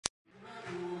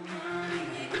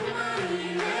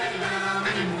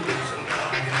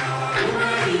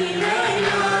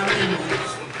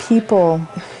people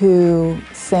who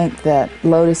think that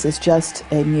Lotus is just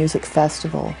a music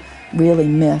festival really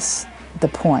miss the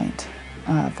point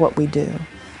of what we do.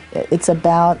 It's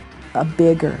about a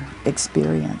bigger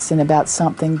experience and about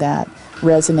something that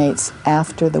resonates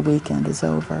after the weekend is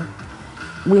over.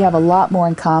 We have a lot more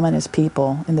in common as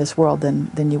people in this world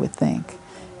than you would think.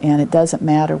 And it doesn't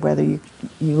matter whether you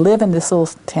live in this little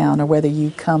town or whether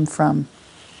you come from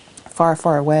far,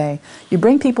 far away. You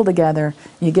bring people together,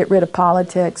 you get rid of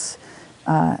politics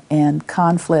and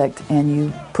conflict, and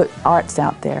you put arts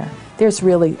out there. There's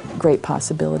really great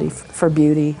possibility for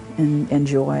beauty and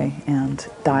joy and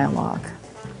dialogue.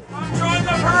 Join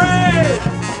the parade!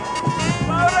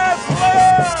 Lotus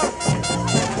live!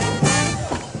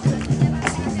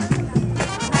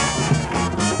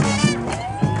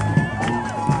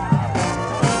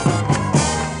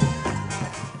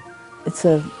 It's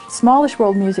a smallish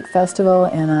world music festival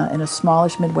in a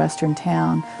smallish Midwestern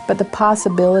town, but the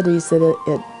possibilities that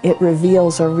it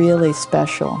reveals are really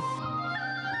special.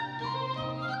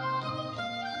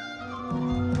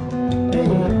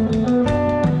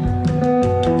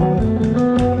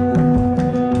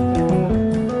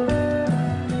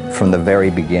 From the very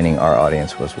beginning, our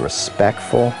audience was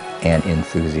respectful and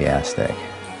enthusiastic.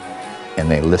 And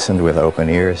they listened with open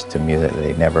ears to music that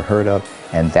they'd never heard of,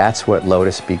 and that's what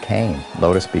Lotus became.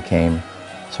 Lotus became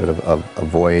sort of a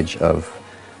voyage of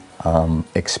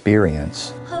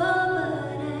experience.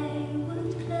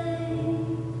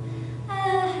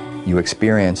 You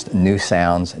experienced new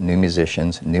sounds, new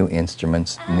musicians, new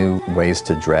instruments, new ways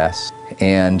to dress,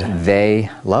 and they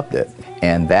loved it.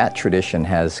 And that tradition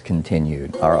has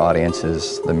continued. Our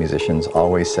audiences, the musicians,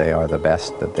 always say are the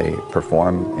best that they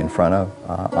perform in front of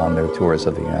on their tours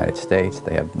of the United States.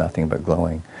 They have nothing but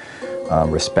glowing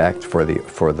respect for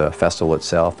the festival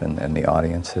itself and the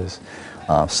audiences.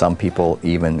 Some people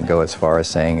even go as far as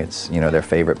saying it's their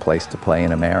favorite place to play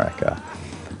in America.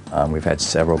 We've had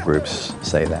several groups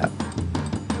say that.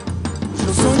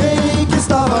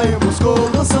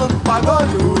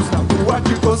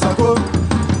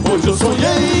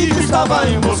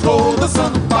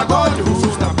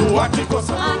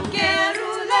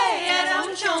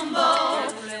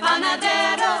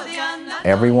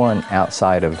 Everyone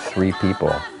outside of 3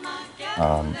 people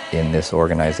in this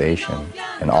organization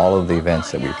and all of the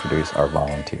events that we produce are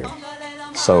volunteers.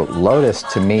 So Lotus,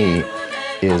 to me,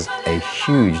 is a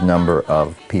huge number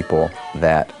of people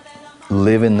that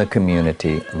live in the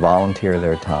community, volunteer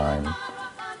their time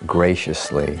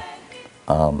graciously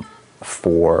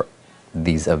for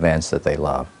these events that they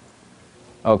love.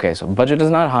 Okay, so budget is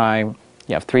not high, you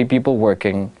have 3 people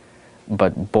working,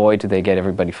 but boy do they get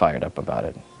everybody fired up about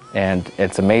it. And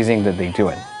it's amazing that they do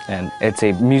it. And it's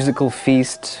a musical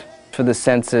feast for the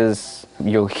senses.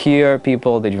 You'll hear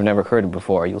people that you've never heard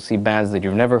before, you'll see bands that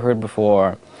you've never heard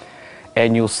before,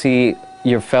 and you'll see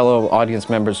your fellow audience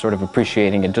members sort of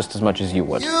appreciating it just as much as you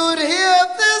would. You'd hear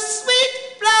this sweet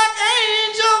black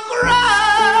angel cry.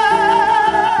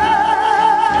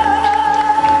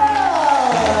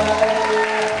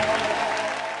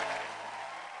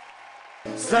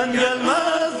 Sen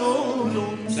gelmez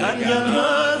oldum, sen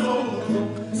gelmez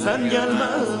oldum, sen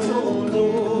gelmez oldum.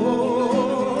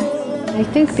 I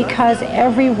think because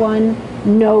everyone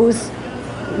knows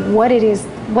what it is,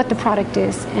 what the product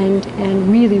is, and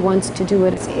really wants to do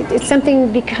it. It's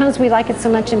something, because we like it so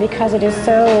much and because it is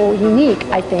so unique,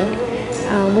 I think,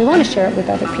 we want to share it with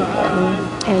other people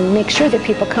and make sure that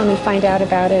people come and find out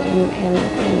about it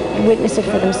and witness it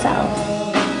for themselves.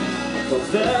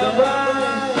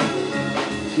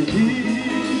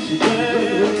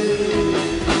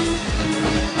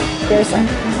 There's a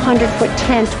 100-foot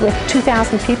tent with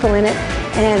 2,000 people in it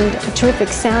and a terrific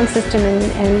sound system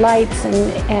and lights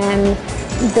and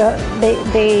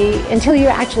until you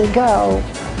actually go,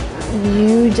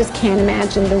 you just can't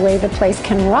imagine the way the place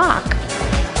can rock.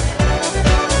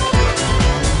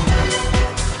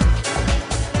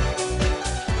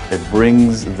 It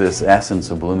brings this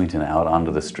essence of Bloomington out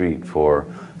onto the street for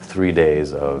 3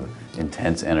 days of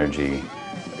intense energy,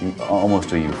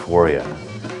 almost a euphoria.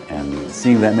 And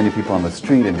seeing that many people on the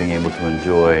street and being able to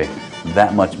enjoy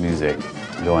that much music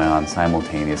going on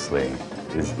simultaneously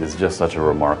is just such a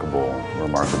remarkable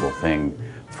thing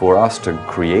for us to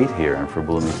create here and for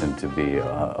Bloomington to be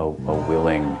a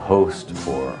willing host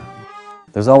for.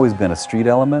 There's always been a street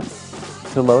element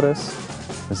to Lotus.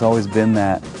 There's always been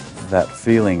that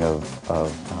feeling of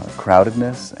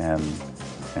crowdedness and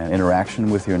interaction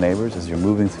with your neighbors as you're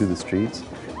moving through the streets.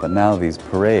 But now these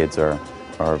parades are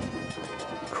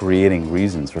creating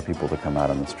reasons for people to come out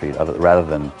on the street other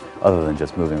than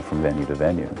just moving from venue to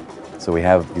venue. So we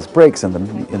have these breaks in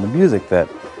the music that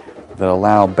that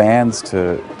allow bands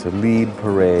to lead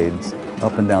parades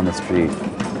up and down the street.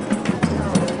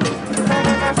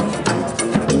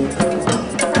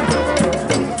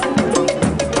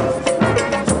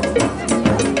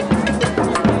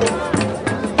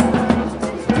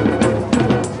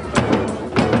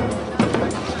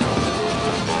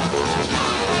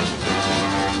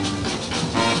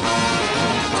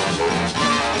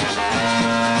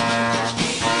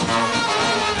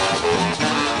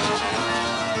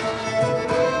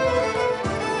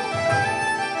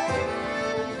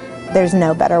 There's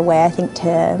no better way, I think,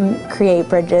 to create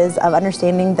bridges of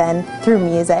understanding than through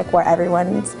music, where everyone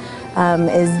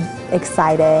is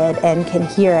excited and can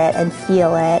hear it and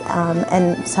feel it.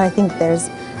 And so I think there's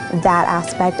that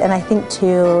aspect. And I think,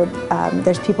 too,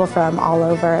 there's people from all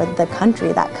over the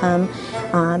country that come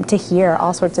to hear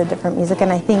all sorts of different music.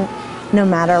 And I think no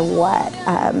matter what,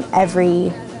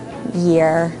 every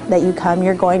year that you come,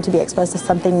 you're going to be exposed to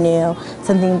something new,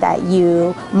 something that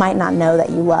you might not know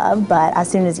that you love, but as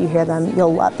soon as you hear them,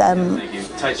 you'll love them. Thank you.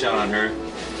 Tight shot on her.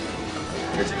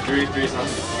 There's three,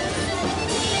 something.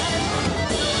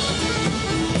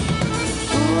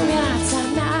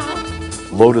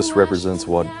 Lotus represents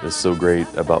what is so great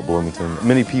about Bloomington.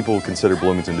 Many people consider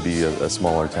Bloomington to be a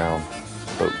smaller town,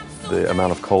 but the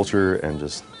amount of culture and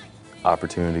just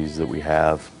opportunities that we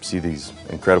have, see these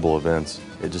incredible events,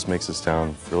 it just makes this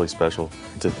town really special.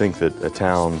 To think that a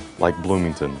town like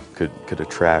Bloomington could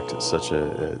attract such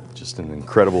just an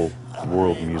incredible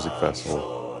world music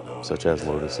festival such as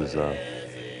Lotus is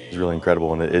really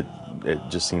incredible, and it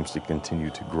just seems to continue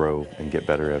to grow and get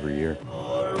better every year.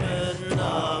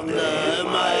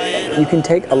 You can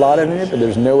take a lot in it, but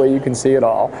there's no way you can see it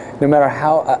all. No matter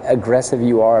how aggressive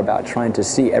you are about trying to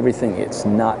see everything, it's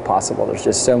not possible. There's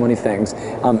just so many things.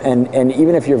 And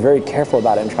even if you're very careful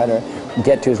about it and try to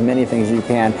get to as many things as you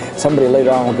can, somebody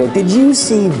later on will go, "Did you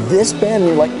see this band?"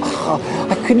 And you're like, "Oh,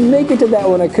 I couldn't make it to that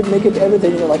one. I couldn't make it to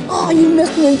everything." And you're like, "Oh, you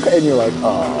missed me." And you're like,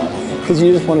 "Oh," because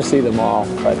you just want to see them all.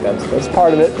 But that's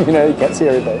part of it. You know, you can't see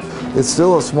everything. It's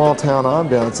still a small town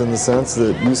ambiance in the sense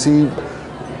that you see,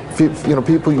 you know,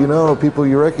 people people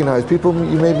you recognize, people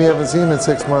you maybe haven't seen in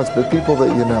 6 months, but people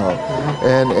that you know.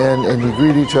 And you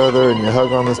greet each other and you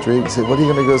hug on the street and say, "What are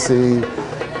you going to go see?"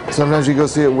 Sometimes you go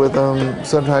see it with them,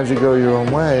 sometimes you go your own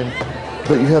way.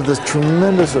 But you have this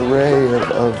tremendous array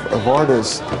of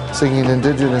artists singing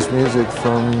indigenous music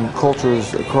from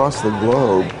cultures across the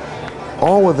globe,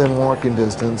 all within walking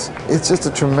distance. It's just a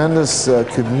tremendous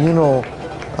communal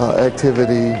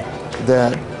activity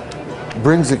that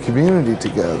brings the community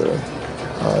together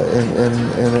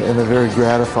in a very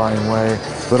gratifying way,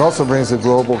 but also brings the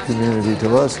global community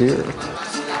to us here.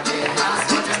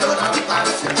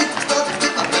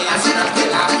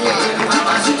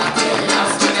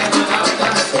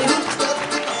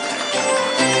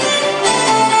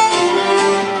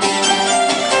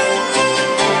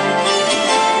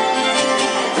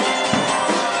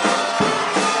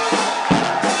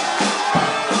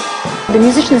 The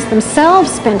musicians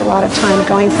themselves spend a lot of time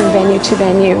going from venue to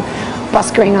venue,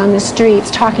 buskering on the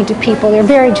streets, talking to people. They're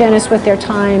very generous with their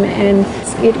time, and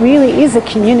it really is a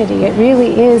community. It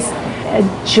really is a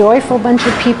joyful bunch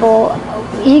of people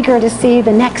eager to see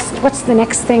what's the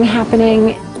next thing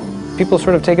happening. People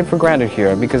sort of take it for granted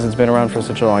here because it's been around for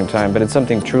such a long time, but it's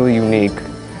something truly unique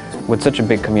with such a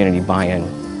big community buy-in,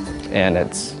 and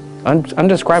it's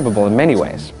undescribable in many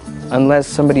ways. Unless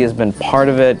somebody has been part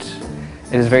of it,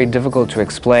 it is very difficult to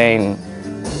explain.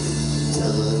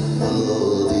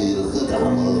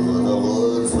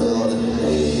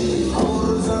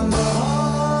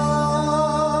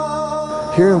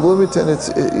 Here in Bloomington,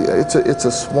 it's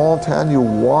a small town. You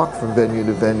walk from venue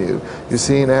to venue. You're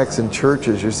seeing acts in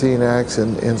churches. You're seeing acts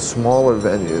in smaller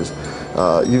venues.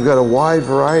 You've got a wide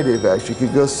variety of acts. You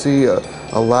could go see a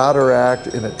louder act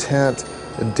in a tent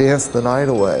and dance the night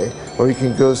away, or you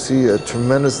can go see a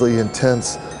tremendously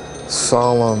intense,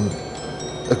 solemn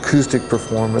acoustic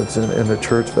performance in a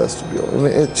church vestibule. I mean,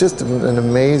 it's just an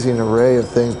amazing array of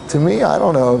things. To me, I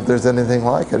don't know if there's anything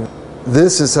like it.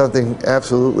 This is something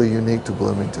absolutely unique to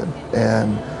Bloomington,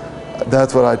 and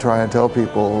that's what I try and tell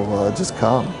people, just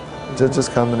come.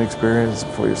 Just come and experience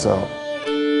it for yourself.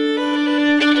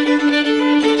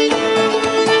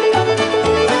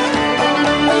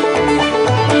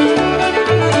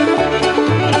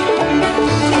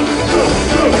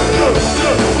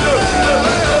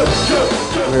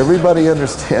 Everybody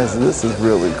understands this is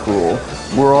really cool.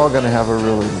 We're all going to have a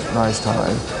really nice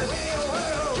time.